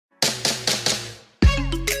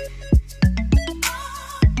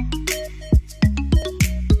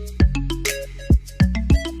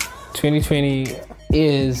2020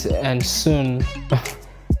 is and soon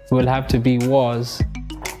will have to be was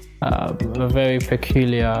a very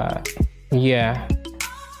peculiar year,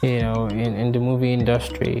 you know, in the movie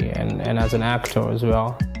industry and as an actor as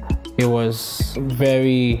well. It was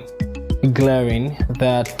very glaring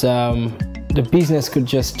that the business could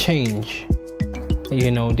just change. You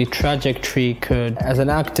know, the trajectory could, as an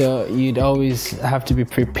actor, you'd always have to be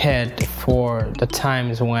prepared for the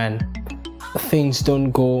times when things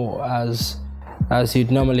don't go as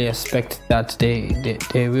you'd normally expect that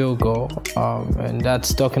they will go. And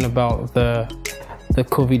that's talking about the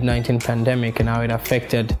COVID-19 pandemic and how it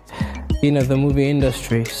affected, you know, the movie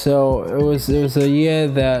industry. So it was a year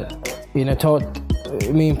that, you know, taught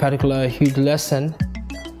me in particular a huge lesson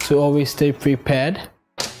to always stay prepared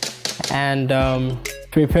and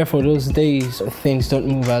prepare for those days things don't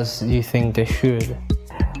move as you think they should.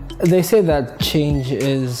 They say that change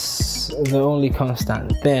is the only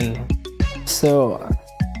constant then. So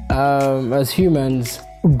as humans,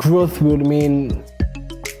 growth would mean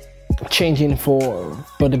changing for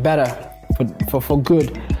the better, for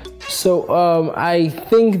good. So I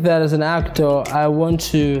think that as an actor, I want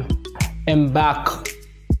to embark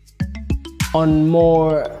on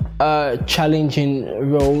more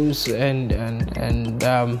challenging roles and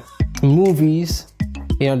movies,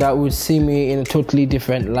 you know, that would see me in a totally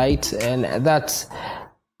different light, and that's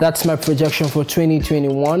my projection for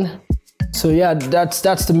 2021. So yeah,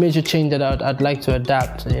 that's the major change that I'd like to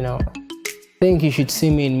adapt. You know, I think you should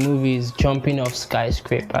see me in movies jumping off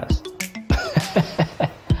skyscrapers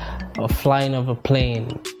or flying off a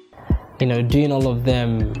plane, you know, doing all of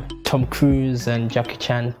them Tom Cruise and Jackie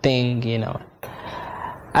Chan thing, you know.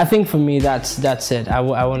 I think for me that's it. I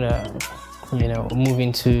want to, you know, move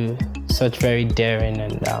into such very daring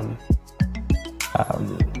and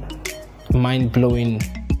mind-blowing,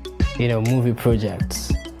 you know, movie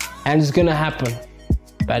projects, and it's gonna happen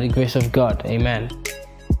by the grace of God. Amen.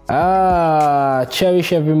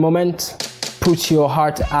 Cherish every moment. Put your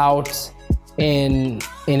heart out in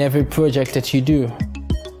every project that you do.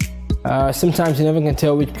 Sometimes you never can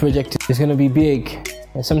tell which project is gonna be big,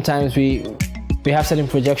 and sometimes we have certain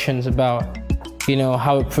projections about, you know,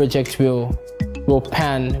 how a project will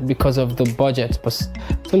pan because of the budget. But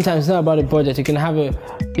sometimes it's not about the budget. You can have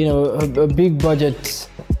a big budget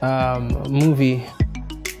movie,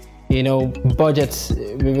 you know, budget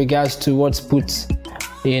with regards to what's put,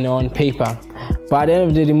 you know, on paper. But at the end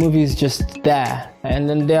of the day, the movie is just there. And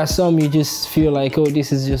then there are some you just feel like, oh,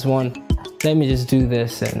 this is just one. Let me just do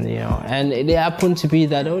this, and you know, and they happen to be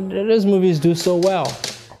that, oh, those movies do so well.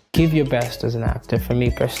 Give your best as an actor. For me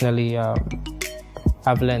personally,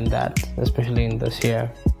 I've learned that, especially in this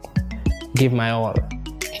year. Give my all.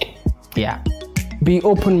 Yeah. Be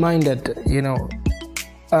open-minded, you know,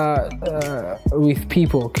 with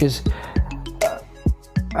people, because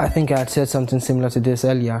I think I had said something similar to this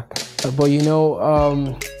earlier. But you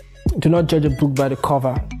know, do not judge a book by the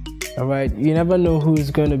cover. All right. You never know who's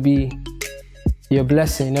going to be your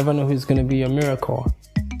blessing. You never know who's going to be your miracle.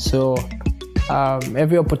 So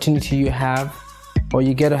every opportunity you have, or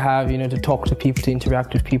you get to have, you know, to talk to people, to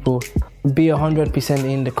interact with people, be 100%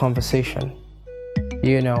 in the conversation.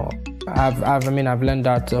 You know, I've learned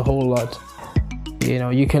that a whole lot. You know,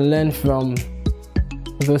 you can learn from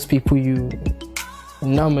those people you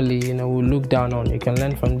normally, you know, will look down on. You can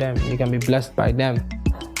learn from them. You can be blessed by them.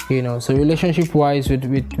 You know, so relationship-wise,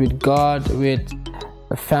 with God, with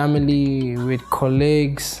the family, with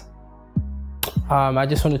colleagues, I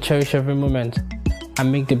just want to cherish every moment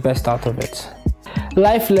and make the best out of it.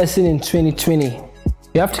 Life lesson in 2020.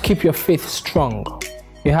 You have to keep your faith strong.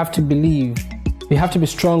 You have to believe. You have to be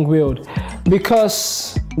strong-willed,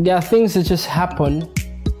 because there are things that just happen,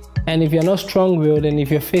 and if you're not strong-willed and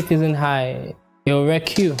if your faith isn't high, it'll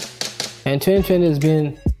wreck you. And 2020 has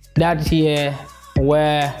been that year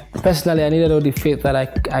where personally I needed all the faith that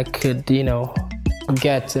I could, you know,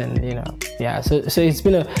 get, and you know, yeah. So it's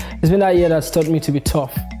been that year that's taught me to be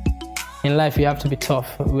tough. In life, you have to be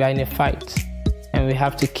tough. We are in a fight, and we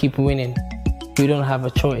have to keep winning. We don't have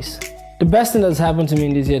a choice. The best thing that's happened to me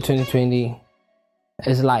in this year 2020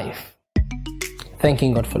 is life.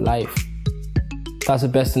 Thanking God for life. That's the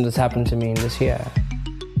best thing that's happened to me in this year,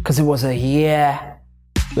 because it was a year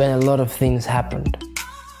when a lot of things happened.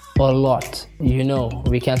 A lot, you know,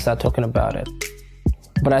 we can't start talking about it,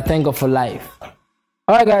 but I thank God for life.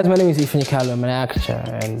 Alright guys, my name is Ifeanyi Kalu. I'm an actor,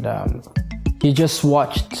 and you just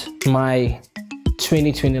watched my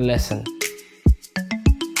 2020 lesson.